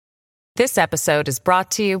This episode is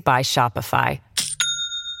brought to you by Shopify.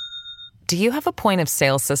 Do you have a point of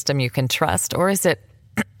sale system you can trust, or is it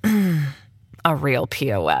a real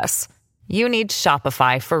POS? You need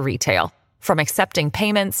Shopify for retail. From accepting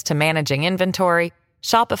payments to managing inventory,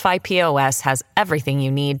 Shopify POS has everything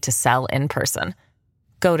you need to sell in person.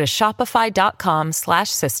 Go to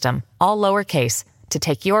shopify.com/system, all lowercase, to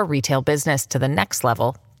take your retail business to the next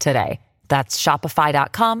level today. That's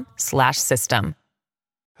shopify.com/system.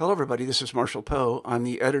 Hello, everybody. This is Marshall Poe. I'm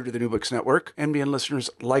the editor of the New Books Network. NBN listeners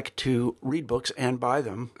like to read books and buy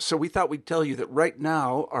them. So we thought we'd tell you that right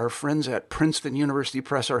now, our friends at Princeton University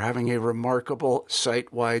Press are having a remarkable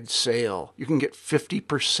site-wide sale. You can get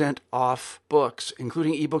 50% off books,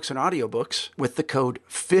 including ebooks and audiobooks, with the code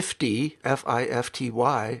 50,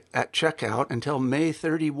 F-I-F-T-Y, at checkout until May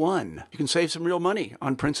 31. You can save some real money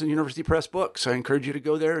on Princeton University Press books. I encourage you to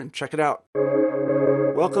go there and check it out.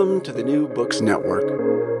 Welcome to the New Books Network.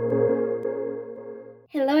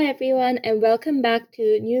 Hello, everyone, and welcome back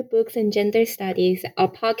to New Books and Gender Studies,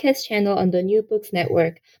 our podcast channel on the New Books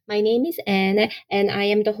Network. My name is Anne, and I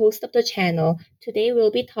am the host of the channel. Today,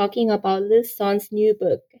 we'll be talking about Liz Sun's new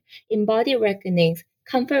book, Embodied Reckonings,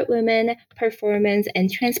 Comfort Women, Performance,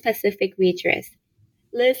 and Trans-Pacific Redress.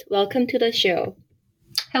 Liz, welcome to the show.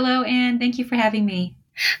 Hello, Anne. Thank you for having me.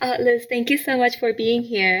 Liz, thank you so much for being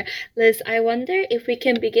here. Liz, I wonder if we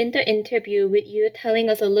can begin the interview with you telling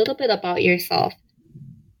us a little bit about yourself.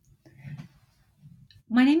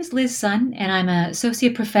 My name is Liz Sun, and I'm an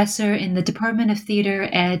associate professor in the Department of Theater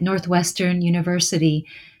at Northwestern University.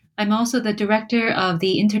 I'm also the director of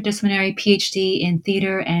the Interdisciplinary PhD in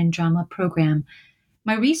Theater and Drama program.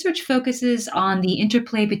 My research focuses on the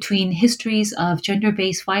interplay between histories of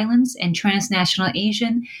gender-based violence and transnational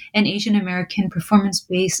Asian and Asian American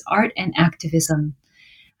performance-based art and activism.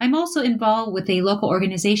 I'm also involved with a local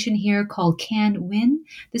organization here called Can Win.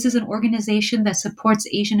 This is an organization that supports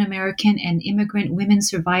Asian American and immigrant women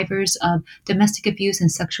survivors of domestic abuse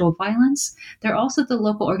and sexual violence. They're also the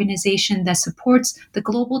local organization that supports the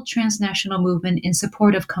global transnational movement in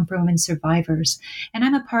support of Comfort Women survivors. And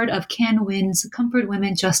I'm a part of Can Win's Comfort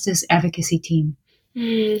Women Justice Advocacy team.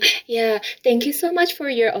 Yeah, thank you so much for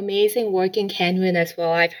your amazing work in Can Win as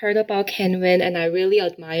well. I've heard about Can Win and I really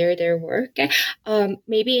admire their work.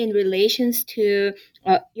 Maybe in relations to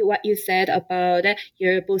what you said about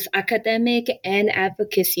your both academic and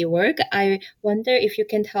advocacy work, I wonder if you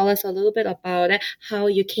can tell us a little bit about how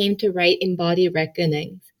you came to write Embodied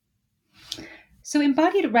Reckonings. So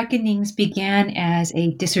Embodied Reckonings began as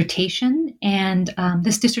a dissertation, and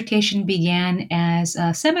this dissertation began as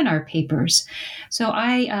seminar papers. So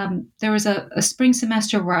there was a spring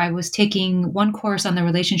semester where I was taking one course on the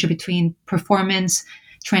relationship between performance,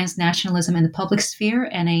 transnationalism, and the public sphere,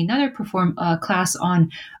 and another class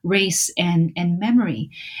on race and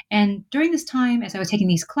memory. And during this time, as I was taking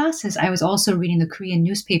these classes, I was also reading the Korean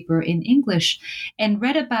newspaper in English and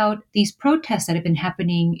read about these protests that had been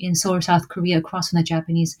happening in Seoul, South Korea, across from the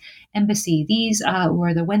Japanese embassy. These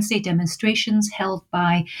were the Wednesday demonstrations held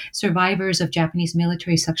by survivors of Japanese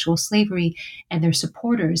military sexual slavery and their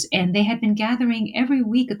supporters. And they had been gathering every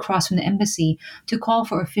week across from the embassy to call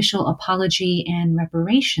for official apology and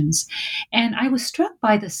reparations. And I was struck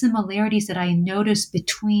by the similarities that I noticed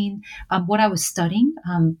between what I was studying,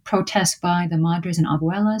 protests by the Madres and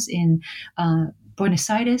Abuelas in Buenos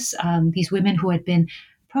Aires, these women who had been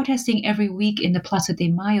protesting every week in the Plaza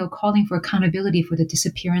de Mayo, calling for accountability for the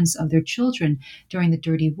disappearance of their children during the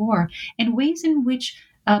Dirty War, and ways in which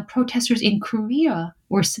protesters in Korea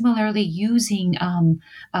were similarly using,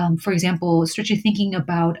 for example, strictly thinking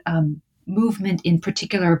about movement in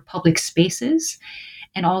particular public spaces,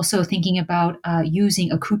 and also thinking about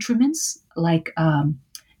using accoutrements like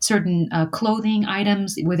certain clothing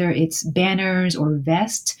items, whether it's banners or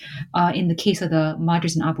vests. In the case of the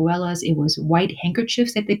Madres and Abuelas, it was white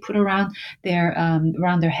handkerchiefs that they put around their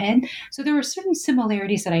head. So there were certain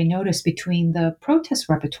similarities that I noticed between the protest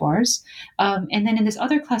repertoires. And then in this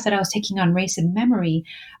other class that I was taking on race and memory,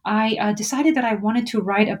 I decided that I wanted to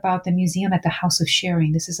write about the museum at the House of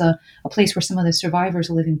Sharing. This is a place where some of the survivors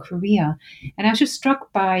live in Korea. And I was just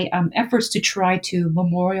struck by efforts to try to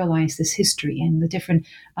memorialize this history and the different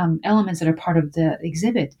elements that are part of the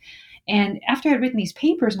exhibit. And after I'd written these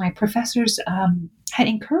papers, my professors had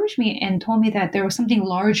encouraged me and told me that there was something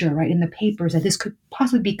larger, right, in the papers, that this could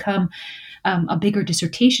possibly become a bigger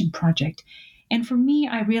dissertation project. And for me,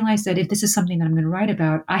 I realized that if this is something that I'm going to write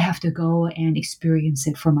about, I have to go and experience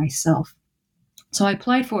it for myself. So I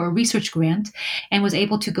applied for a research grant and was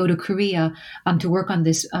able to go to Korea to work on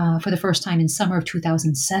this for the first time in summer of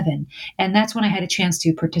 2007. And that's when I had a chance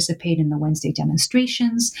to participate in the Wednesday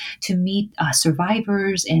demonstrations, to meet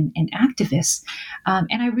survivors and activists.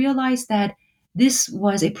 And I realized that this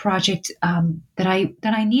was a project that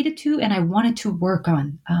I needed to and I wanted to work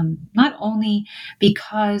on, not only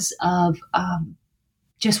because of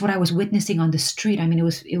just what I was witnessing on the street. I mean,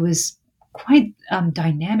 it was quite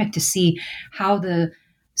dynamic to see how the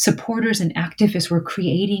supporters and activists were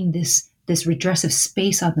creating this redressive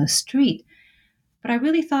space on the street. But I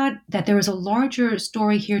really thought that there was a larger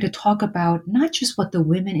story here to talk about, not just what the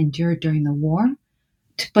women endured during the war,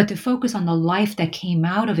 but to focus on the life that came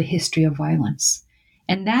out of a history of violence.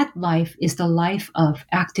 And that life is the life of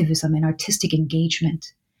activism and artistic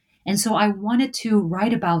engagement. And so I wanted to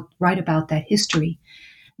write about that history.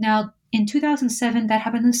 Now, in 2007, that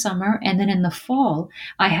happened in the summer, and then in the fall,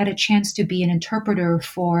 I had a chance to be an interpreter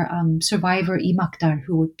for survivor Imakdar,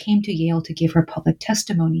 who came to Yale to give her public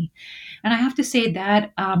testimony. And I have to say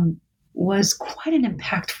that was quite an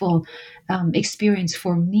impactful experience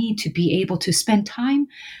for me to be able to spend time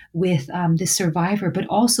with this survivor, but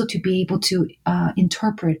also to be able to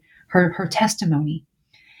interpret her testimony.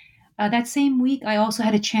 That same week, I also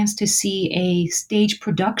had a chance to see a stage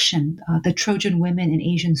production, The Trojan Women, an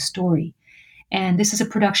Asian Story. And this is a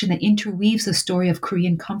production that interweaves the story of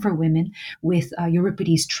Korean comfort women with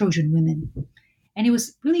Euripides' Trojan Women. And it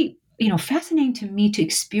was really, fascinating to me to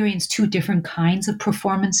experience two different kinds of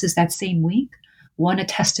performances that same week. One a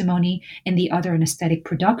testimony and the other an aesthetic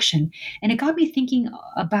production. And it got me thinking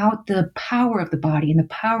about the power of the body and the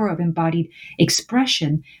power of embodied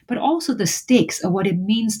expression, but also the stakes of what it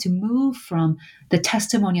means to move from the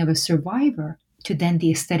testimony of a survivor to then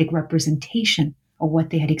the aesthetic representation of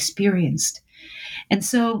what they had experienced. And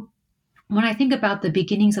so when I think about the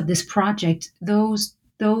beginnings of this project, those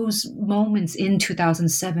moments in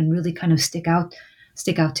 2007 really kind of stick out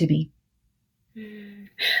to me.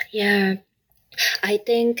 Yeah. I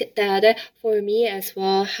think that for me as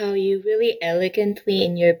well, how you really elegantly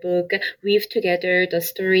in your book weave together the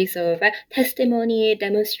stories of testimony,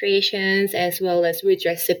 demonstrations, as well as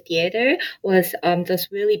redressive theater was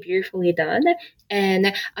just really beautifully done.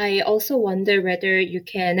 And I also wonder whether you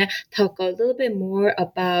can talk a little bit more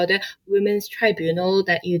about Women's Tribunal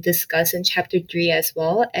that you discuss in chapter 3 as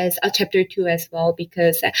well as chapter 2 as well,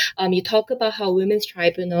 because you talk about how Women's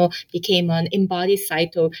Tribunal became an embodied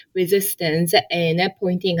site of resistance and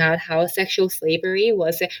pointing out how sexual slavery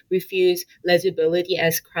was refused legibility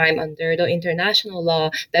as crime under the international law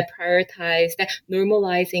that prioritized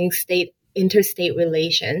normalizing interstate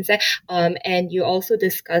relations. And you also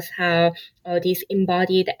discuss how these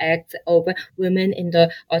embodied acts of women in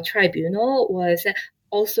the tribunal was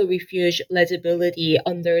also refused legibility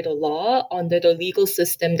under the law, under the legal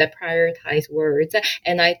system that prioritized words.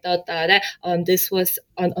 And I thought that this was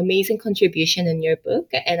an amazing contribution in your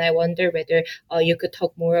book. And I wonder whether you could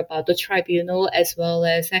talk more about the tribunal as well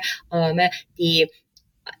as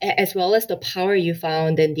the power you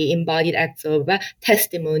found in the embodied acts of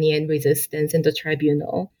testimony and resistance in the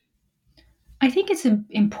tribunal. I think it's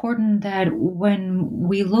important that when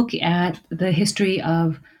we look at the history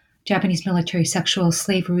of Japanese military sexual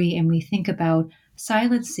slavery and we think about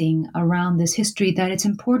silencing around this history, that it's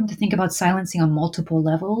important to think about silencing on multiple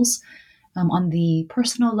levels, on the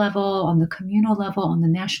personal level, on the communal level, on the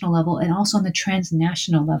national level, and also on the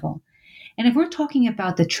transnational level. And if we're talking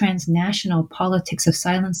about the transnational politics of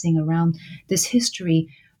silencing around this history,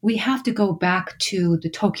 we have to go back to the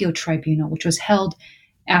Tokyo Tribunal, which was held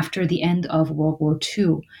after the end of World War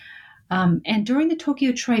II. And during the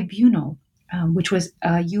Tokyo Tribunal, which was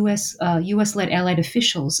U.S.-led allied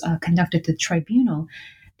officials conducted the tribunal,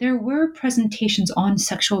 there were presentations on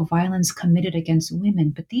sexual violence committed against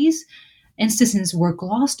women. But these instances were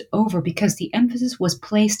glossed over because the emphasis was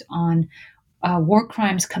placed on war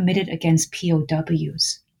crimes committed against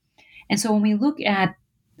POWs. And so when we look at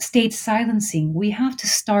state silencing, we have to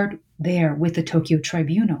start there with the Tokyo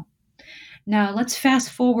Tribunal. Now, let's fast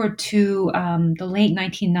forward to the late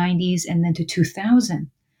 1990s and then to 2000.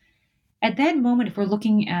 At that moment, if we're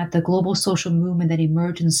looking at the global social movement that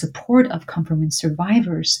emerged in support of comfort women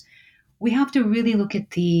survivors, we have to really look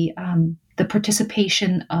at the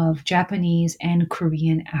participation of Japanese and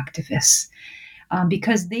Korean activists,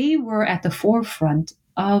 because they were at the forefront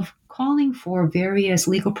of calling for various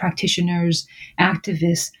legal practitioners,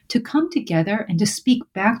 activists to come together and to speak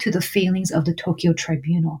back to the failings of the Tokyo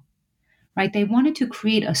Tribunal. Right? They wanted to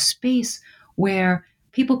create a space where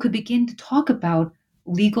people could begin to talk about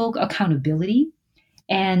legal accountability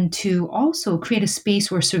and to also create a space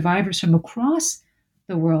where survivors from across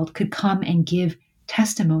the world could come and give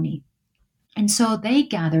testimony. And so they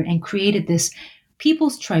gathered and created this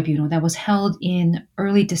People's Tribunal that was held in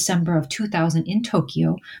early December of 2000 in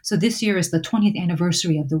Tokyo. So this year is the 20th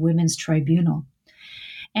anniversary of the Women's Tribunal.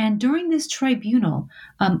 And during this tribunal,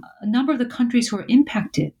 a number of the countries who were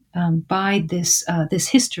impacted by this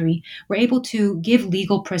history were able to give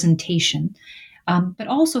legal presentation. But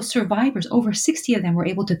also survivors, over 60 of them, were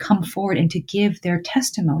able to come forward and to give their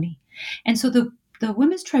testimony. And so the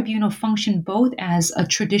Women's Tribunal functioned both as a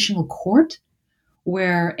traditional court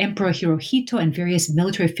where Emperor Hirohito and various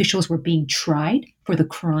military officials were being tried for the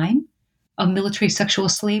crime of military sexual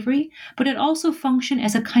slavery, but it also functioned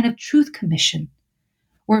as a kind of truth commission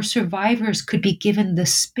where survivors could be given the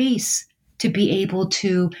space to be able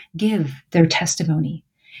to give their testimony.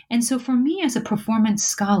 And so for me as a performance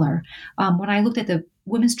scholar, when I looked at the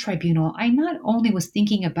Women's Tribunal, I not only was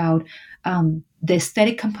thinking about the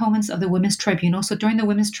aesthetic components of the Women's Tribunal. So during the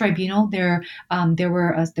Women's Tribunal, there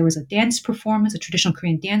was a dance performance, a traditional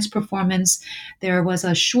Korean dance performance. There was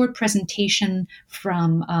a short presentation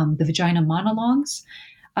from the Vagina Monologues.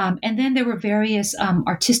 And then there were various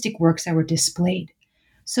artistic works that were displayed.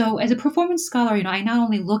 So as a performance scholar, I not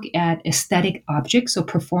only look at aesthetic objects, so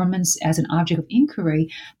performance as an object of inquiry,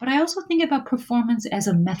 but I also think about performance as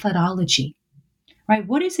a methodology, right?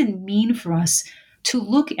 What does it mean for us to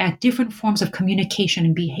look at different forms of communication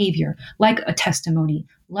and behavior, like a testimony,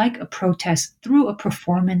 like a protest, through a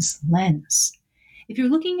performance lens? If you're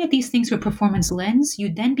looking at these things through a performance lens, you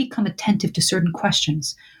then become attentive to certain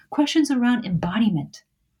questions around embodiment,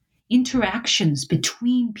 interactions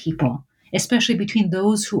between people, especially between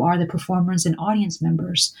those who are the performers and audience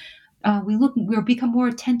members. We become more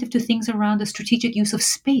attentive to things around the strategic use of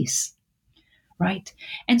space, right?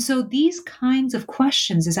 And so these kinds of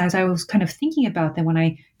questions, as I was kind of thinking about them when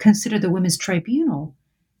I considered the Women's Tribunal,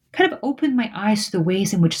 kind of opened my eyes to the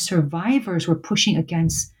ways in which survivors were pushing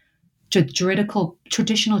against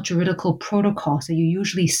traditional juridical protocols that you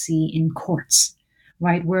usually see in courts,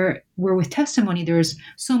 right? Where with testimony, there's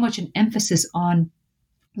so much an emphasis on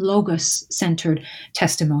logos-centered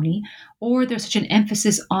testimony, or there's such an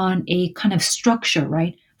emphasis on a kind of structure,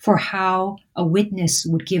 right, for how a witness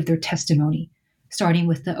would give their testimony, starting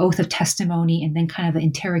with the oath of testimony and then kind of an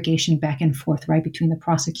interrogation back and forth, right, between the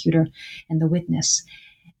prosecutor and the witness.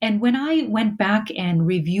 And when I went back and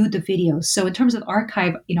reviewed the videos, so in terms of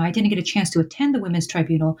archive, I didn't get a chance to attend the Women's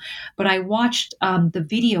Tribunal, but I watched the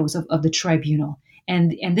videos of the tribunal.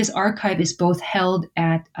 And this archive is both held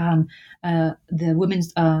at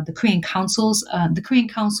the Korean Council's. The Korean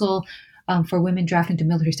Council for Women Drafted into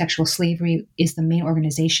Military Sexual Slavery is the main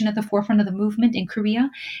organization at the forefront of the movement in Korea.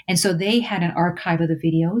 And so they had an archive of the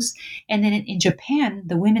videos. And then in Japan,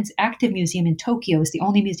 the Women's Active Museum in Tokyo is the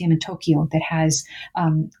only museum in Tokyo that has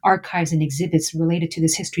archives and exhibits related to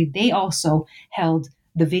this history. They also held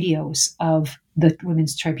the videos of the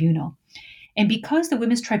Women's Tribunal. And because the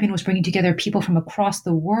Women's Tribunal was bringing together people from across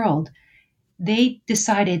the world, they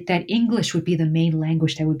decided that English would be the main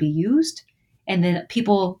language that would be used. And then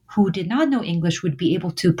people who did not know English would be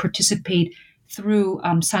able to participate through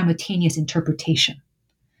simultaneous interpretation.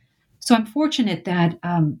 So I'm fortunate that,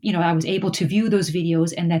 I was able to view those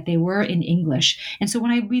videos and that they were in English. And so when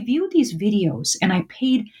I reviewed these videos and I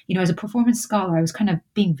paid, as a performance scholar, I was kind of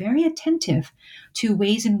being very attentive to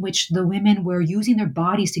ways in which the women were using their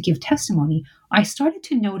bodies to give testimony. I started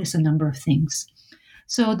to notice a number of things.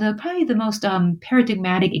 So probably the most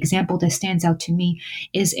paradigmatic example that stands out to me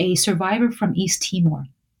is a survivor from East Timor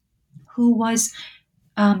who was,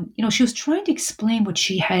 she was trying to explain what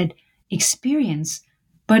she had experienced,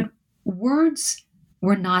 but words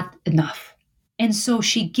were not enough. And so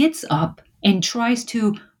she gets up and tries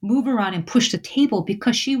to move around and push the table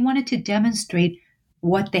because she wanted to demonstrate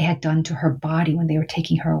what they had done to her body when they were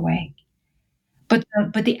taking her away. But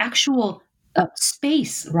the actual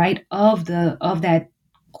space, right, of that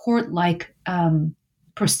court-like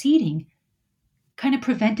proceeding kind of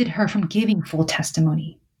prevented her from giving full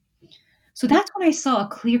testimony. So that's when I saw a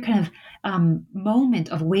clear kind of moment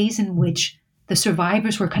of ways in which the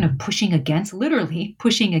survivors were kind of literally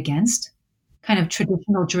pushing against kind of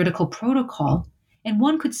traditional juridical protocol. And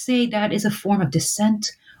one could say that is a form of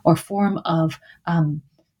dissent or form of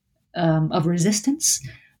resistance.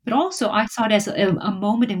 But also I saw it as a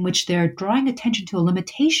moment in which they're drawing attention to a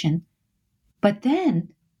limitation, but then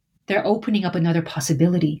they're opening up another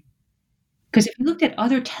possibility. Because if you looked at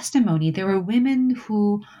other testimony, there were women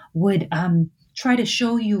who would try to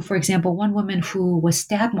show you, for example, one woman who was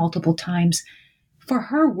stabbed multiple times. For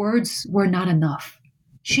her, words were not enough.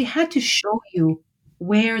 She had to show you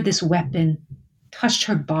where this weapon touched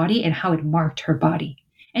her body and how it marked her body.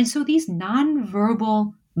 And so these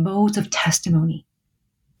nonverbal modes of testimony,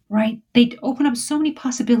 right? They open up so many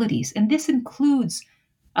possibilities. And this includes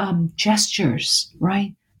gestures,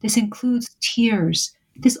 right? This includes tears.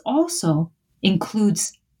 This also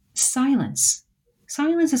includes silence.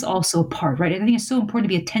 Silence is also a part, right? I think it's so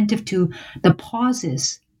important to be attentive to the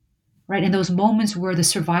pauses, right? In those moments where the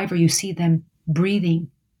survivor, you see them breathing,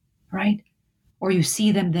 right? Or you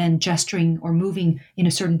see them then gesturing or moving in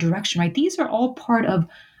a certain direction, right? These are all part of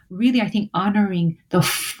really, I think, honoring the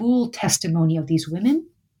full testimony of these women.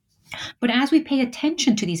 But as we pay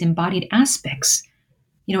attention to these embodied aspects,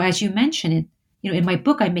 as you mentioned it, in my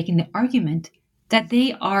book, I'm making the argument that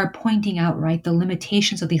they are pointing out, right, the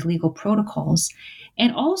limitations of these legal protocols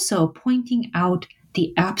and also pointing out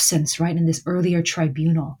the absence, right, in this earlier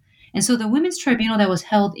tribunal. And so the women's tribunal that was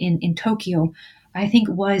held in Tokyo, I think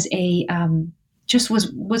was a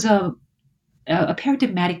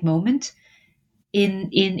paradigmatic moment in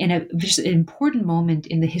a just an important moment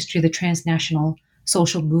in the history of the transnational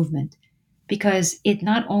social movement, because it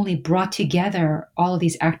not only brought together all of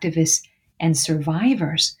these activists and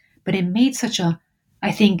survivors, but it made such a,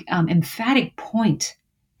 I think, emphatic point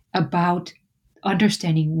about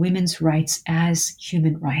understanding women's rights as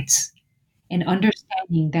human rights and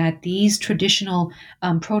understanding that these traditional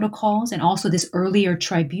protocols and also this earlier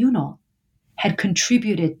tribunal had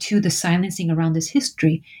contributed to the silencing around this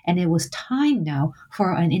history. And it was time now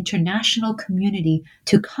for an international community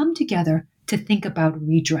to come together to think about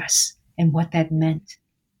redress and what that meant.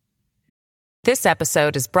 This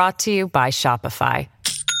episode is brought to you by Shopify.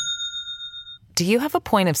 Do you have a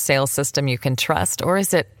point of sale system you can trust, or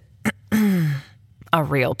is it a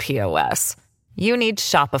real POS? You need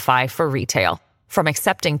Shopify for retail. From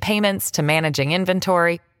accepting payments to managing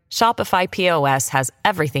inventory, Shopify POS has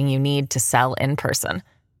everything you need to sell in person.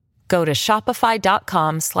 Go to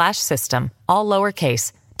shopify.com/system, all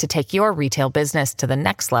lowercase, to take your retail business to the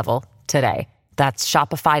next level today. That's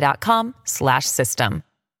shopify.com/system.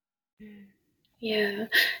 Yeah,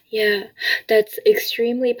 that's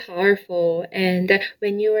extremely powerful. And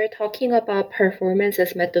when you were talking about performance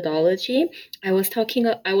as methodology, I was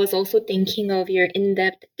also thinking of your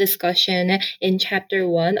in-depth discussion in chapter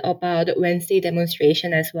 1 about Wednesday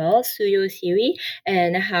demonstration as well, Suyo Siwi,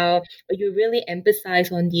 and how you really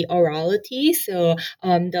emphasize on the orality. So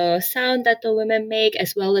the sound that the women make,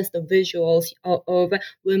 as well as the visuals of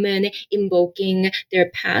women invoking their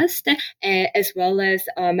past, as well as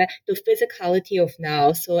the physicality of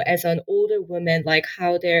now. So as an older woman, like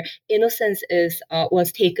how their innocence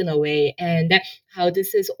was taken away, and how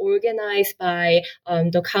this is organized by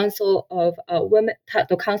the Council of Women,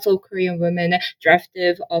 the Council of Korean Women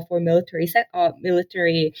Directive for military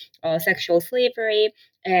sexual slavery.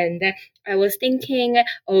 And I was thinking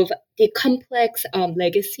of the complex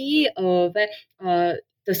legacy of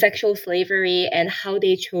the sexual slavery and how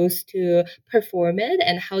they chose to perform it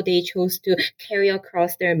and how they chose to carry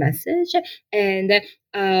across their message. And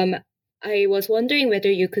I was wondering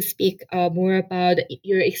whether you could speak more about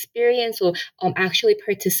your experience of actually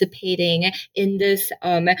participating in this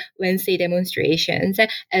Wednesday demonstrations,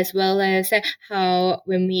 as well as how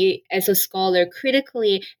when we, as a scholar,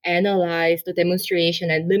 critically analyze the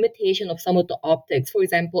demonstration and limitation of some of the optics, for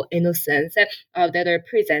example, innocence, that are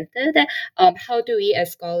presented, how do we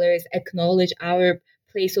as scholars acknowledge our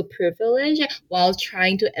place of privilege while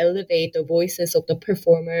trying to elevate the voices of the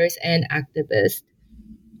performers and activists?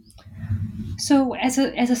 So as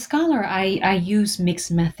a scholar, I use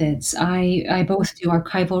mixed methods. I both do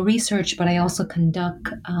archival research, but I also conduct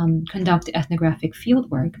ethnographic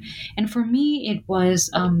fieldwork. And for me, it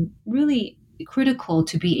was really critical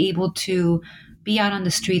to be able to be out on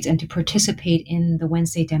the streets and to participate in the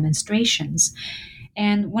Wednesday demonstrations.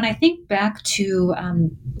 And when I think back to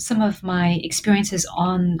some of my experiences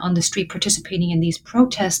on the street participating in these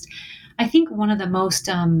protests, I think one of the most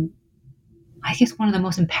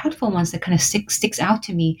impactful ones that kind of sticks out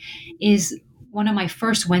to me is one of my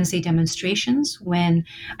first Wednesday demonstrations when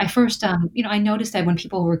I first, I noticed that when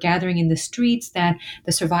people were gathering in the streets, that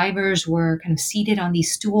the survivors were kind of seated on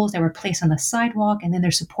these stools that were placed on the sidewalk, and then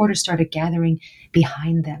their supporters started gathering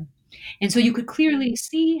behind them. And so you could clearly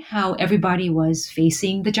see how everybody was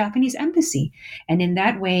facing the Japanese embassy. And in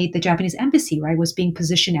that way, the Japanese embassy, right, was being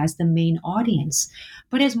positioned as the main audience.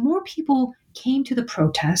 But as more people came to the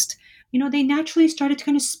protest, they naturally started to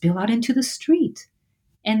kind of spill out into the street.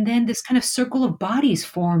 And then this kind of circle of bodies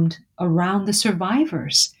formed around the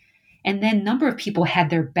survivors. And then a number of people had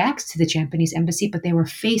their backs to the Japanese embassy, but they were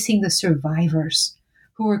facing the survivors,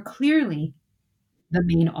 who were clearly the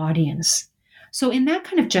main audience. So in that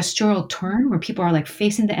kind of gestural turn where people are like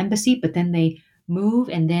facing the embassy, but then they move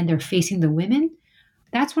and then they're facing the women,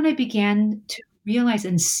 that's when I began to realize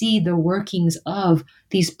and see the workings of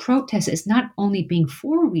these protests as not only being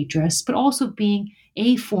for redress, but also being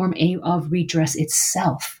a form of redress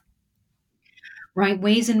itself, right?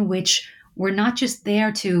 Ways in which we're not just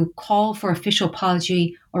there to call for official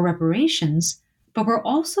apology or reparations, but we're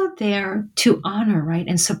also there to honor, right,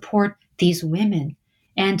 and support these women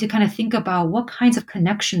and to kind of think about what kinds of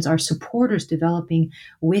connections are supporters developing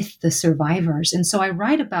with the survivors. And so I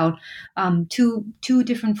write about two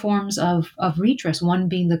different forms of redress, one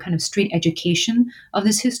being the kind of street education of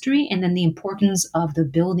this history, and then the importance of the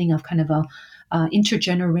building of kind of a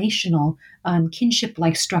intergenerational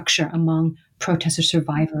kinship-like structure among protester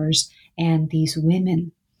survivors and these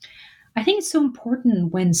women. I think it's so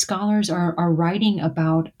important when scholars are writing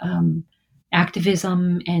about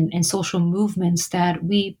activism and social movements that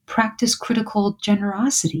we practice critical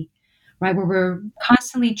generosity, right? Where we're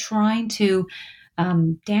constantly trying to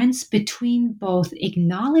dance between both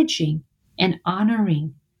acknowledging and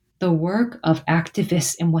honoring the work of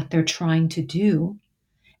activists and what they're trying to do,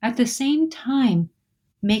 at the same time,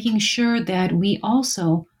 making sure that we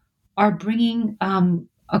also are bringing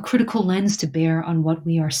a critical lens to bear on what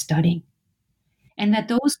we are studying, and that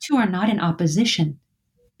those two are not in opposition.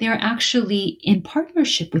 They are actually in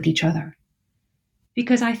partnership with each other.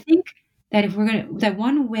 Because I think that if we're going to, that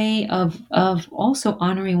one way of also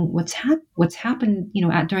honoring what's happened,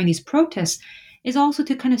 during these protests, is also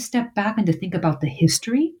to kind of step back and to think about the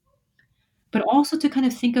history, but also to kind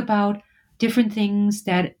of think about different things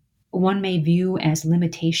that one may view as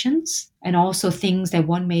limitations, and also things that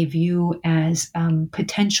one may view as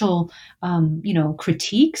potential,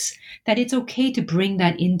 critiques. That it's okay to bring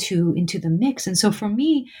that into the mix. And so for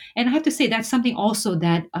me, and I have to say that's something also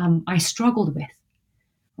that I struggled with,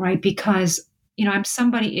 right? Because I'm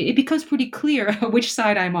somebody. It becomes pretty clear which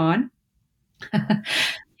side I'm on. I'm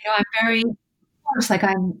very, of course, like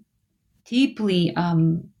I'm deeply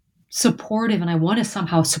supportive, and I want to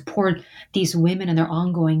somehow support these women and their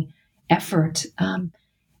ongoing effort.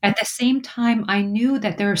 At the same time, I knew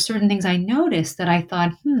that there are certain things I noticed that I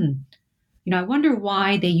thought, I wonder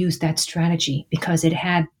why they used that strategy, because it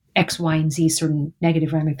had X, Y, and Z certain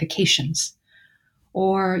negative ramifications.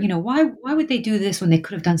 Or, why would they do this when they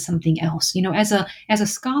could have done something else? As a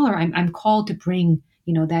scholar, I'm called to bring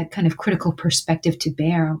that kind of critical perspective to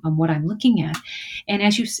bear on what I'm looking at. And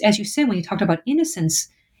as you said, when you talked about innocence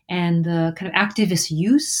and the kind of activist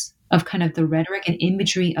use of kind of the rhetoric and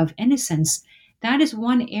imagery of innocence, that is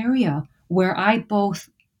one area where I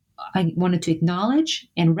wanted to acknowledge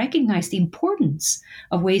and recognize the importance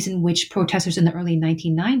of ways in which protesters in the early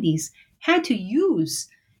 1990s had to use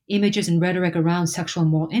images and rhetoric around sexual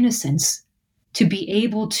and moral innocence to be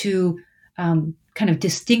able to kind of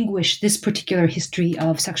distinguish this particular history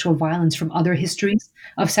of sexual violence from other histories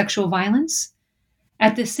of sexual violence.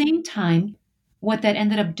 At the same time, what that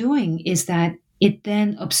ended up doing is that it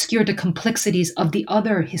then obscured the complexities of the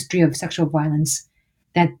other history of sexual violence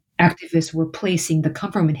that activists were placing the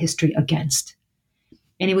government history against.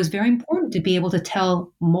 And it was very important to be able to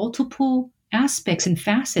tell multiple aspects and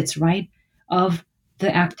facets, right, of the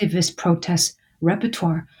activist protest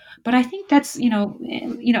repertoire. But I think that's,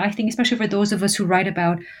 I think especially for those of us who write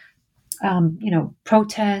about,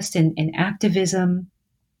 protest and activism,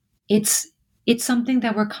 it's something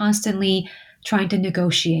that we're constantly trying to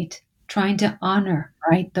negotiate, trying to honor,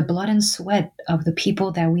 right, the blood and sweat of the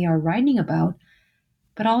people that we are writing about,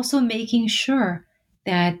 but also making sure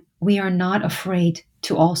that we are not afraid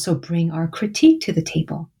to also bring our critique to the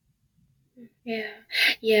table.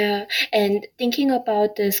 Yeah. And thinking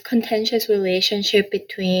about this contentious relationship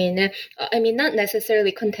between, not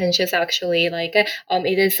necessarily contentious actually, like,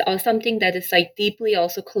 it is something that is like deeply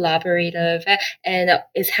also collaborative and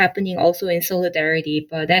is happening also in solidarity.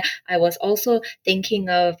 But I was also thinking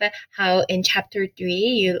of how in chapter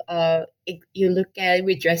 3, you look at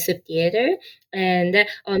redressive theater. And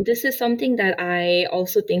this is something that I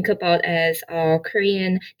also think about as a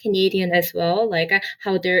Korean Canadian as well, like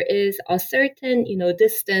how there is a certain,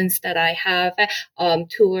 distance that I have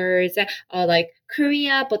towards like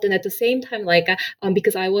Korea, but then at the same time, like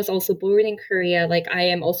because I was also born in Korea, like I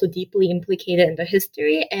am also deeply implicated in the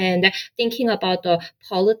history and thinking about the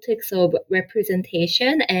politics of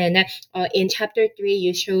representation. And in chapter 3,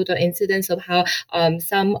 you show the incidents of how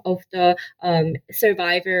some of the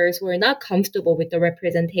survivors were not comfortable with the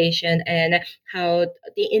representation and how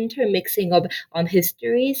the intermixing of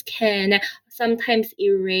histories can sometimes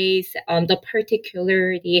erase the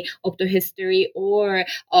particularity of the history or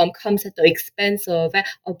comes at the expense of,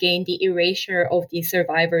 again, the erasure of the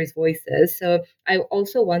survivors' voices. So I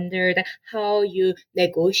also wondered how you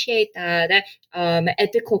negotiate that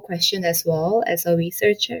ethical question as well as a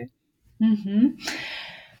researcher. Hmm.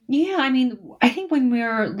 Yeah, I mean, I think when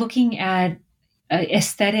we're looking at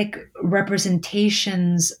aesthetic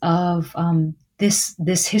representations of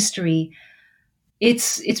this history,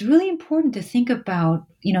 it's really important to think about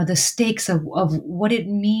the stakes of what it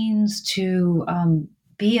means to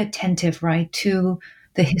be attentive, right, to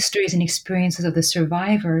the histories and experiences of the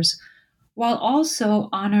survivors, while also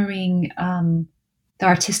honoring the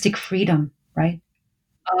artistic freedom, right,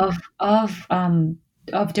 of of um,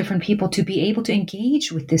 of different people to be able to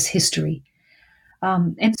engage with this history.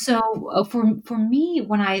 And so for me,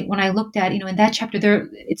 when I looked at in that chapter there,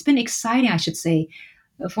 it's been exciting, I should say,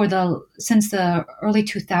 for the since the early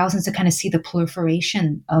 2000s to kind of see the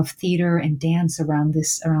proliferation of theater and dance around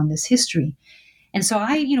this history. And so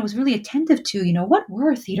I was really attentive to what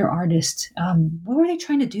were theater artists, what were they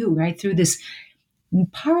trying to do, right, through this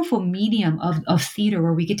powerful medium of theater,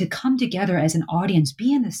 where we get to come together as an audience,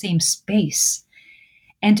 be in the same space,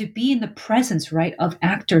 and to be in the presence, right, of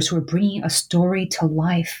actors who are bringing a story to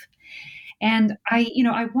life. And I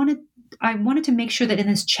wanted to make sure that in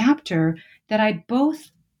this chapter that I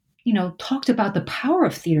both talked about the power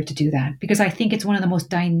of theater to do that, because I think it's one of the most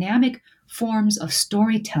dynamic forms of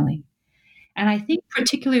storytelling. And I think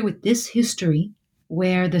particularly with this history,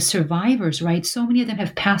 where the survivors, right, so many of them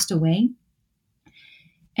have passed away,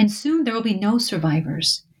 and soon there will be no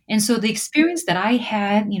survivors. And so the experience that I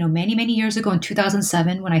had, many, many years ago in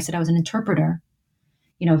 2007, when I said I was an interpreter,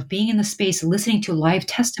 of being in the space, listening to live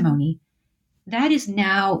testimony, that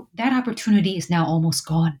opportunity is now almost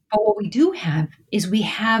gone. But what we do have is we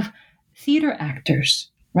have theater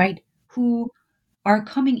actors, right, who are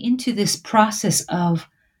coming into this process of,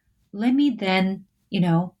 let me then,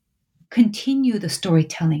 continue the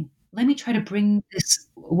storytelling. Let me try to bring this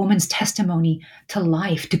woman's testimony to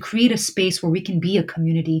life, to create a space where we can be a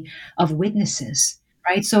community of witnesses,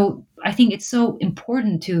 right? So I think it's so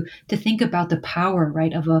important to think about the power,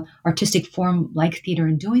 right, of a artistic form like theater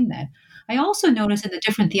in doing that. I also noticed in the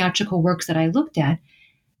different theatrical works that I looked at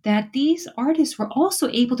that these artists were also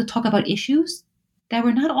able to talk about issues that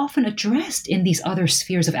were not often addressed in these other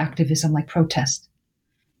spheres of activism like protest.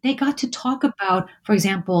 They got to talk about, for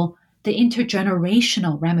example, the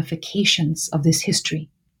intergenerational ramifications of this history,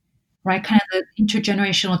 right? Kind of the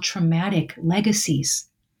intergenerational traumatic legacies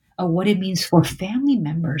of what it means for family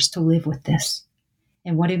members to live with this,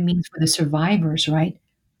 and what it means for the survivors, right?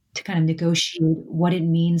 To kind of negotiate what it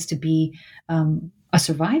means to be a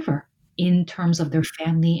survivor in terms of their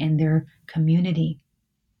family and their community.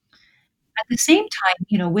 At the same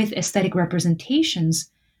time, with aesthetic representations,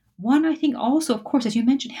 one, I think also, of course, as you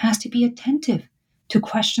mentioned, has to be attentive to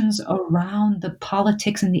questions around the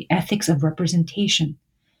politics and the ethics of representation.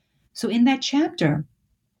 So in that chapter,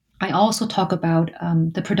 I also talk about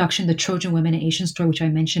the production, The Trojan Women and Asian Story, which I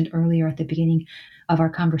mentioned earlier at the beginning of our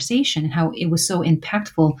conversation, and how it was so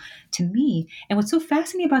impactful to me. And what's so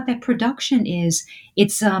fascinating about that production is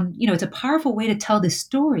it's a powerful way to tell this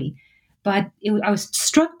story. But I was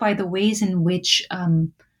struck by the ways in which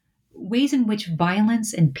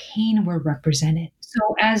violence and pain were represented.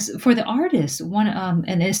 So, as for the artists,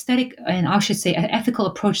 an aesthetic, and I should say, an ethical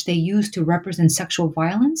approach they used to represent sexual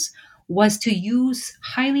violence was to use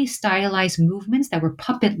highly stylized movements that were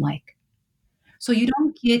puppet-like. So you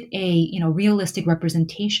don't get a realistic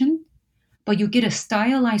representation, but you get a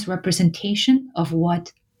stylized representation of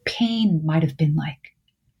what pain might have been like.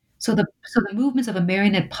 So the movements of a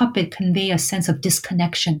marionette puppet convey a sense of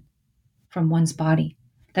disconnection from one's body.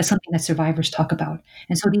 That's something that survivors talk about.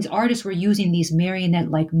 And so these artists were using these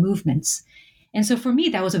marionette-like movements. And so for me,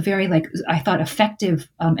 that was a very, I thought, effective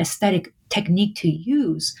aesthetic technique to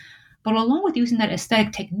use. But along with using that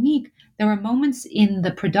aesthetic technique, there were moments in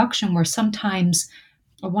the production where sometimes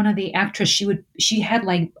one of the actors, she had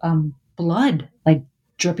blood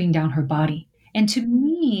dripping down her body. And to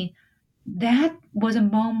me, that was a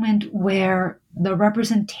moment where the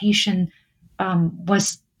representation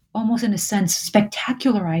was almost, in a sense,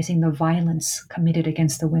 spectacularizing the violence committed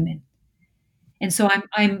against the women. And so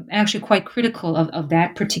I'm actually quite critical of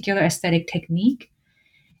that particular aesthetic technique.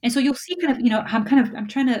 And so you'll see I'm trying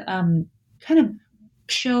to kind of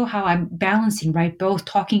show how I'm balancing, right, both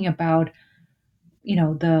talking about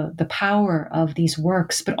the power of these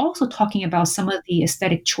works, but also talking about some of the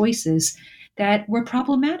aesthetic choices that were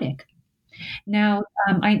problematic. Now,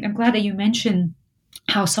 I'm glad that you mentioned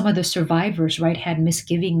how some of the survivors, right, had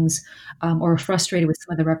misgivings or were frustrated with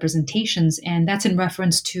some of the representations, and that's in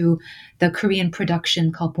reference to the Korean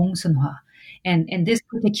production called Bongsunhwa. And this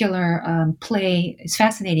particular play is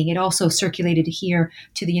fascinating. It also circulated here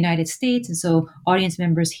to the United States, and so audience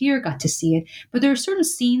members here got to see it. But there are certain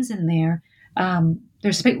scenes in there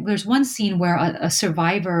there's one scene where a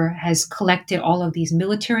survivor has collected all of these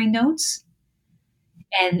military notes,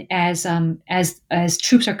 and as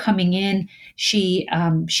troops are coming in, she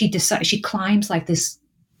climbs like this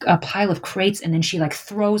a pile of crates, and then she like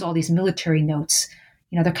throws all these military notes.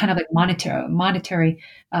 They're kind of like monetary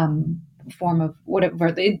form of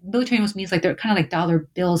whatever. The military notes means like they're kind of like dollar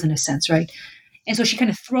bills in a sense, right? And so she kind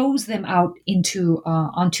of throws them out into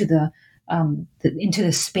onto into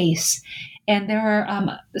the space. And there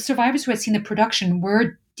are the survivors who had seen the production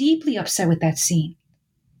were deeply upset with that scene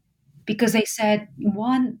because they said,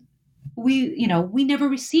 one, we never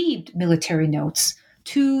received military notes.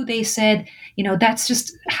 Two, they said, that's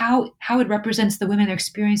just how it represents the women. Their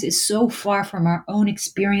experience is so far from our own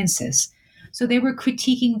experiences. So they were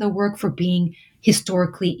critiquing the work for being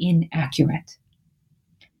historically inaccurate.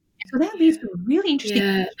 So that leads to a really interesting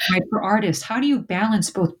question, right, for artists. How do you balance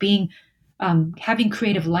both being having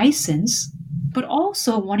creative license, but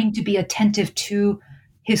also wanting to be attentive to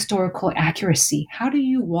historical accuracy? How do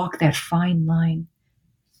you walk that fine line?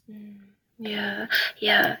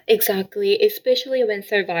 Yeah, exactly. Especially when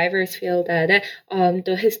survivors feel that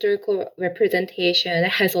the historical representation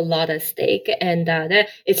has a lot at stake, and that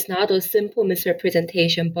it's not a simple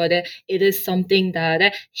misrepresentation, but it is something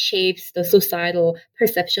that shapes the societal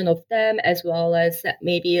perception of them, as well as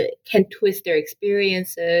maybe can twist their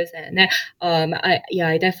experiences. And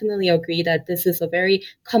I definitely agree that this is a very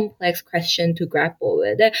complex question to grapple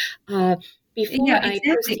with. Before Yeah, I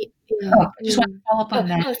exactly. proceed. I just want to follow up on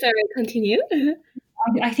that. Oh, sorry, continue.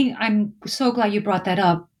 I think I'm so glad you brought that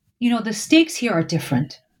up. The stakes here are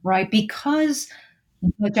different, right? Because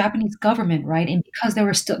the Japanese government, right, and because there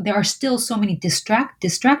are still so many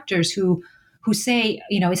distractors who say,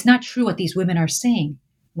 it's not true what these women are saying,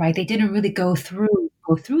 right? They didn't really go through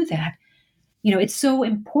that. It's so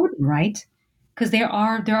important, right? Because there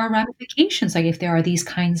are ramifications, like if there are these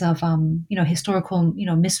kinds of historical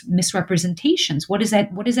misrepresentations. What does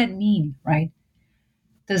that mean, right?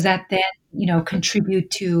 Does that then contribute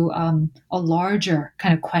to a larger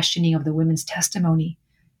kind of questioning of the women's testimony?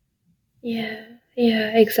 Yeah,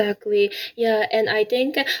 exactly. Yeah, and I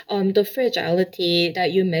think the fragility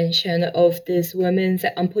that you mentioned of this woman's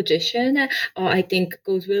position, I think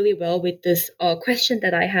goes really well with this question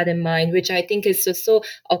that I had in mind, which I think is just so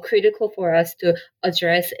critical for us to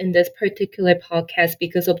address in this particular podcast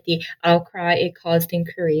because of the outcry it caused in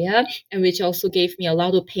Korea, and which also gave me a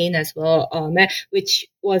lot of pain as well, which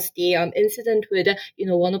was the incident with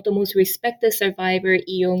one of the most respected survivor, Lee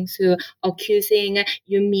Yong-soo, accusing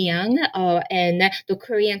Yoon Mi-young and the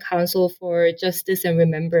Korean Council for Justice and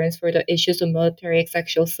Remembrance for the issues of military and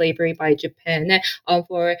sexual slavery by Japan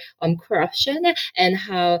for corruption, and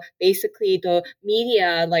how basically the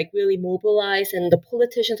media like really mobilized and the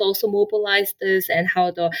politicians also mobilized this, and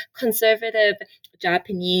how the conservative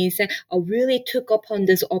Japanese really took upon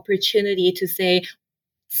this opportunity to say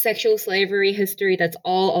sexual slavery history, that's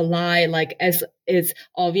all a lie, like as is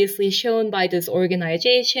obviously shown by this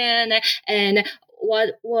organization, and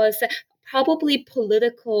what was probably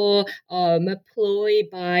political ploy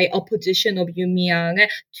by opposition of Yoon Mi-young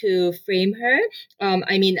to frame her.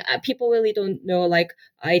 People really don't know, like,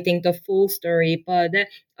 I think the full story, but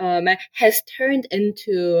has turned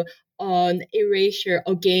into an erasure,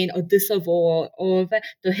 again, a disavowal of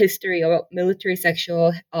the history of military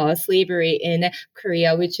sexual slavery in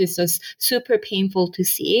Korea, which is just super painful to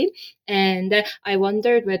see. And I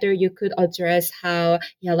wondered whether you could address how,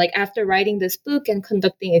 like after writing this book and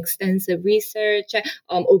conducting extensive research,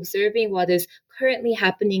 observing what is currently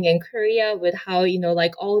happening in Korea with how,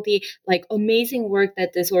 like all the like amazing work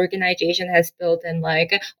that this organization has built and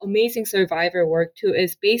like amazing survivor work too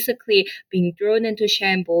is basically being thrown into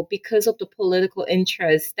shambles because of the political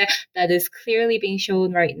interest that is clearly being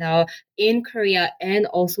shown right now in Korea and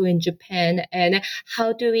also in Japan. And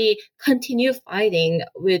how do we continue fighting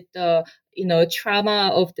with the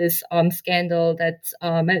trauma of this scandal that's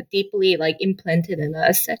deeply like implanted in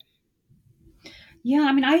us? Yeah,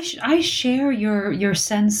 I mean, I share your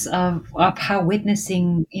sense of how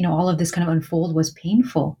witnessing all of this kind of unfold was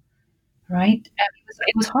painful, right? And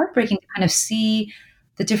it was heartbreaking to kind of see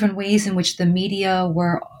the different ways in which the media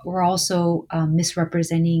were also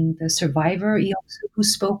misrepresenting the survivor who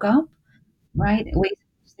spoke up, right? Ways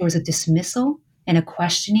in which there was a dismissal and a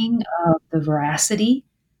questioning of the veracity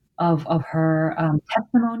of her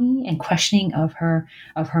testimony and questioning of her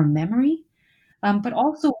memory, but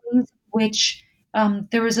also ways in which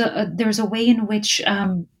there was a way in which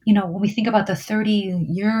when we think about the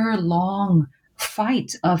 30-year long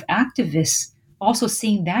fight of activists, also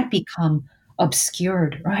seeing that become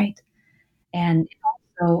obscured, right, and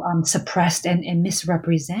also suppressed and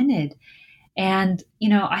misrepresented. And,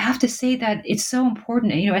 I have to say that it's so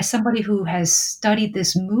important, as somebody who has studied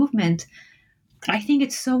this movement, I think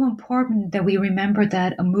it's so important that we remember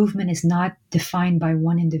that a movement is not defined by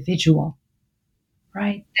one individual,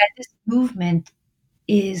 right? That this movement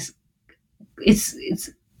is it's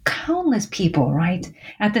countless people, right?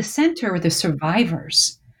 At the center are the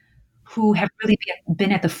survivors who have really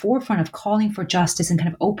been at the forefront of calling for justice and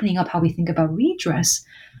kind of opening up how we think about redress.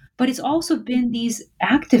 But it's also been these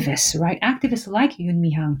activists, right? Activists like Yoon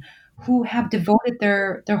Mi-hyung, who have devoted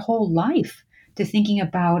their whole life to thinking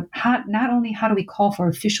about not only how do we call for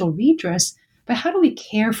official redress, but how do we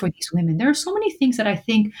care for these women? There are so many things that I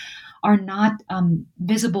think are not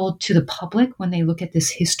visible to the public when they look at this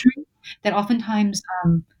history, that oftentimes,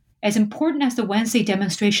 as important as the Wednesday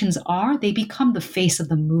demonstrations are, they become the face of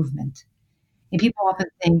the movement. And people often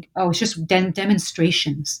think, oh, it's just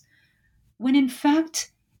demonstrations, when in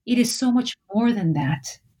fact, it is so much more than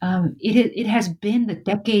that. It has been the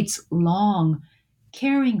decades long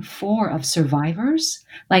caring for of survivors.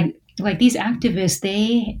 Like these activists,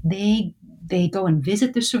 they go and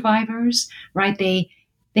visit the survivors, right? They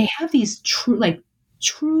have these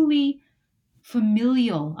truly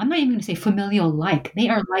familial. I'm not even going to say familial like. They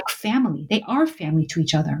are like family. They are family to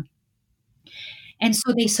each other. And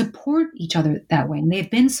so they support each other that way. And they've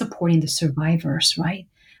been supporting the survivors, right?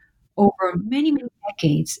 Over many, many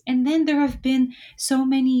decades. And then there have been so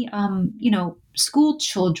many, school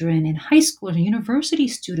children and high school and university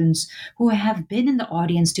students who have been in the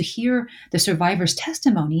audience to hear the survivors'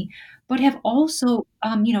 testimony, but have also,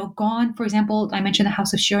 gone, for example, I mentioned the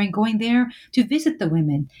House of Sharing, going there to visit the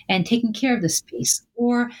women and taking care of the space,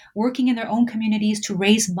 or working in their own communities to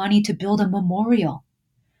raise money to build a memorial.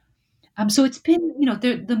 So it's been,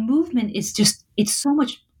 the movement is just, it's so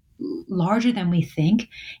much larger than we think.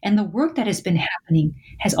 And the work that has been happening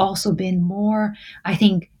has also been more, I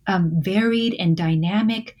think, varied and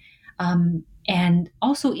dynamic, and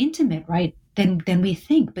also intimate, right, than we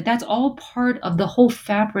think. But that's all part of the whole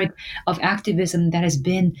fabric of activism that has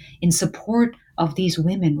been in support of these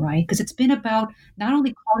women, right? Because it's been about not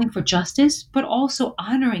only calling for justice, but also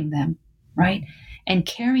honoring them, right? And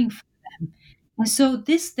caring for them. And so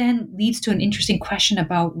this then leads to an interesting question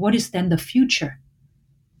about what is then the future,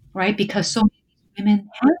 right? Because so many women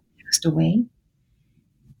have passed away.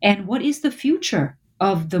 And what is the future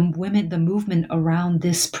of the women, the movement around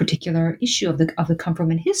this particular issue of the Come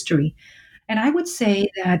From in history? And I would say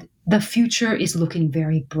that the future is looking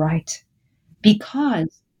very bright,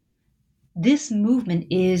 because this movement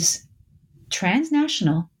is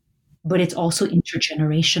transnational, but it's also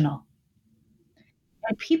intergenerational.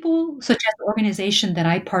 And people such as the organization that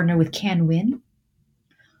I partner with, Can Win,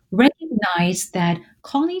 recognize that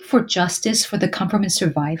calling for justice for the Come From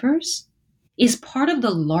survivors is part of the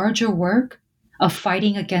larger work of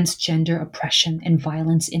fighting against gender oppression and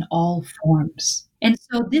violence in all forms. And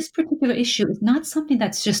so this particular issue is not something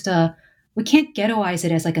that's just we can't ghettoize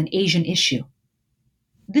it as like an Asian issue.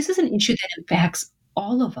 This is an issue that impacts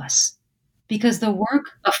all of us, because the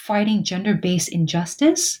work of fighting gender-based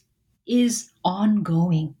injustice is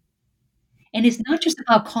ongoing. And it's not just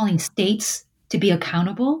about calling states to be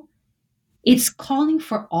accountable. It's calling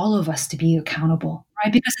for all of us to be accountable,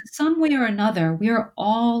 right? Because in some way or another, we are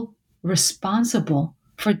all responsible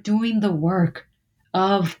for doing the work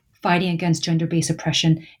of fighting against gender-based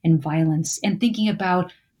oppression and violence, and thinking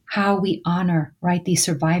about how we honor, right, these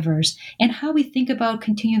survivors, and how we think about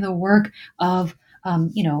continuing the work of,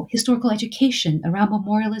 historical education around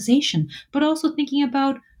memorialization, but also thinking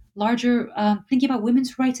about thinking about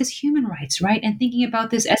women's rights as human rights, right? And thinking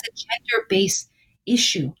about this as a gender-based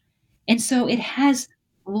issue. And so it has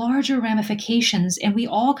larger ramifications, and we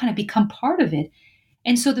all kind of become part of it.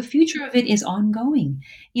 And so the future of it is ongoing.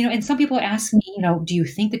 And some people ask me, do you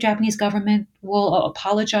think the Japanese government will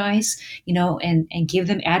apologize, and give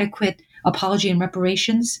them adequate apology and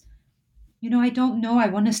reparations? I don't know. I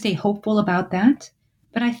want to stay hopeful about that.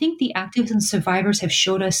 But I think the activists and survivors have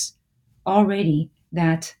showed us already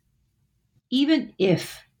that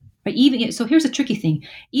so here's a tricky thing.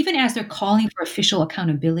 Even as they're calling for official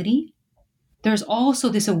accountability, there's also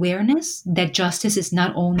this awareness that justice is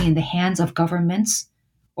not only in the hands of governments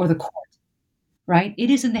or the court, right? It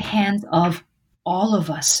is in the hands of all of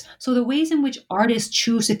us. So the ways in which artists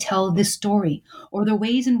choose to tell this story, or the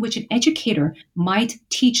ways in which an educator might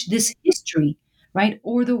teach this history, right?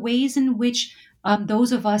 Or the ways in which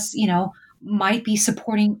those of us, might be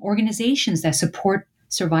supporting organizations that support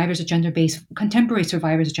contemporary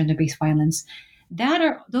survivors of gender-based violence.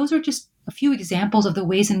 Those are just a few examples of the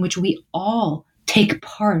ways in which we all take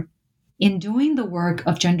part in doing the work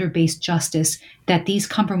of gender-based justice that these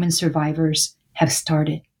Come From survivors have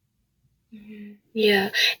started. Yeah,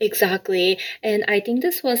 exactly. And I think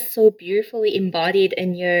this was so beautifully embodied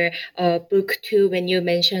in your book too, when you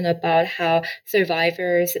mentioned about how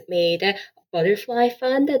survivors made a butterfly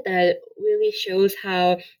fund that really shows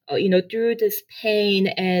how, through this pain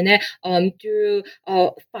and through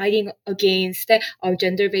fighting against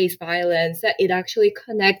gender-based violence, that it actually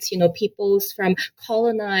connects, peoples from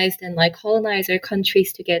colonized and like colonizer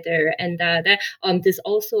countries together, and that this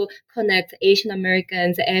also connects Asian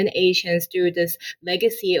Americans and Asians through this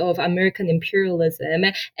legacy of American imperialism,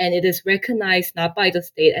 and it is recognized not by the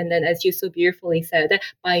state, and then, as you so beautifully said,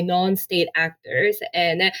 by non-state actors,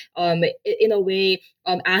 and in a way,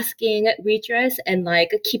 asking redress and like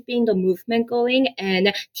keeping the movement going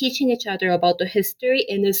and teaching each other about the history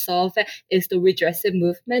in itself is the redressive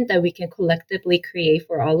movement that we can collectively create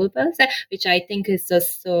for all of us, which I think is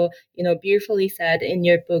just so beautifully said in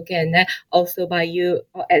your book, and also by you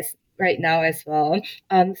as right now as well.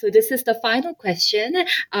 So this is the final question,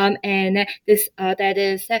 and this that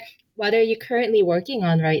is, what are you currently working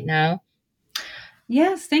on right now?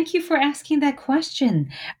 Yes, thank you for asking that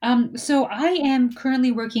question. So, I am currently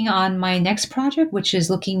working on my next project, which is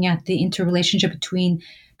looking at the interrelationship between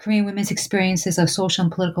Korean women's experiences of social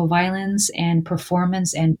and political violence and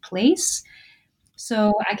performance and place.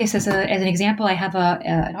 So I guess as an example, I have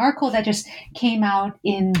an article that just came out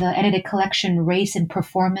in the edited collection "Race and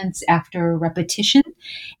Performance After Repetition,"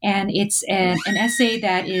 and it's an essay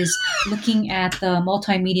that is looking at the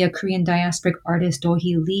multimedia Korean diasporic artist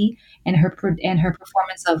Do-hee Lee and her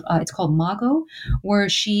performance of it's called Mago, where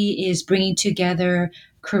she is bringing together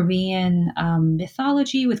Korean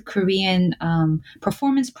mythology with Korean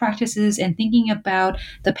performance practices and thinking about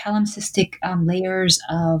the palimpsestic layers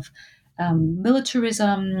of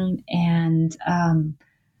militarism and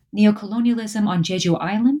neocolonialism on Jeju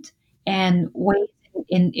Island, and ways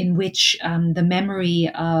in which the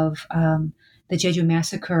memory of the Jeju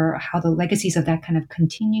massacre, how the legacies of that kind of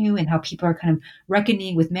continue, and how people are kind of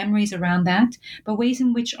reckoning with memories around that, but ways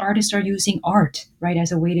in which artists are using art, right,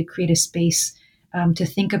 as a way to create a space to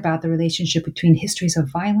think about the relationship between histories of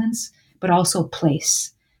violence, but also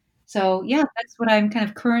place. So yeah, that's what I'm kind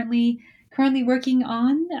of currently working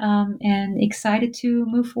on, and excited to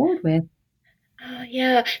move forward with. Oh,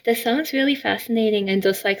 yeah, that sounds really fascinating and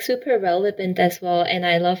just like super relevant as well. And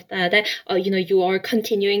I love that, you are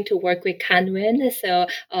continuing to work with Canwin. So,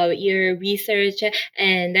 your research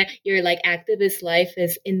and your like activist life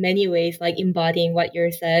is in many ways like embodying what you're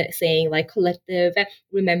saying, like collective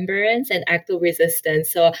remembrance and active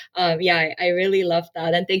resistance. So, yeah, I really love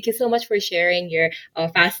that. And thank you so much for sharing your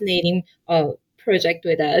fascinating project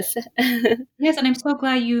with us. Yes, and I'm so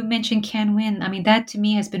glad you mentioned Can Win. I mean, that to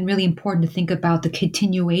me has been really important to think about the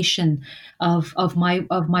continuation of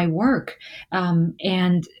my work, my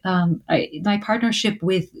partnership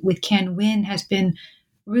with Can Win has been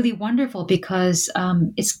really wonderful because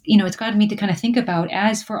it's gotten me to kind of think about,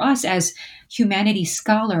 as for us as humanities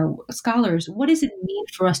scholars, what does it mean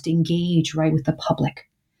for us to engage right with the public?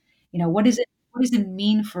 What does it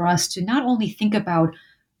mean for us to not only think about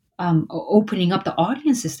opening up the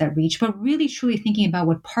audiences that reach, but really truly thinking about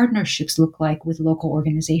what partnerships look like with local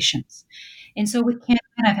organizations. And so with Campaign,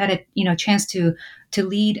 I've had a chance to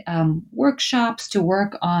lead workshops, to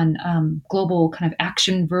work on global kind of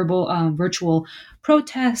action, verbal, virtual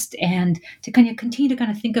protest, and to kind of continue to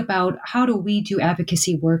kind of think about how do we do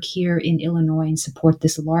advocacy work here in Illinois and support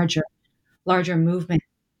this larger movement.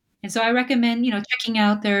 And so I recommend, checking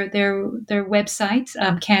out their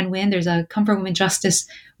website, Can Win. There's a Comfort Women Justice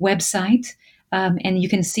website, and you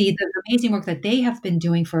can see the amazing work that they have been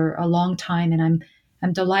doing for a long time. And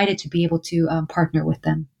I'm delighted to be able to partner with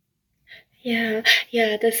them. Yeah,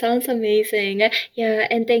 yeah, that sounds amazing. Yeah,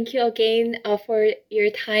 and thank you again for your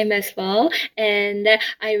time as well. And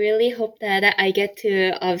I really hope that I get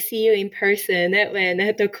to see you in person when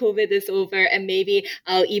the COVID is over, and maybe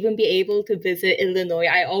I'll even be able to visit Illinois.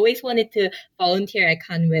 I always wanted to volunteer at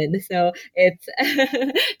Conwin, so it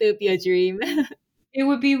would be a dream. It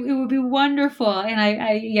would be wonderful, and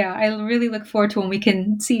I really look forward to when we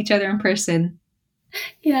can see each other in person.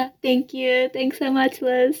 Yeah, thank you. Thanks so much,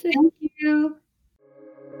 Liz. Thank you.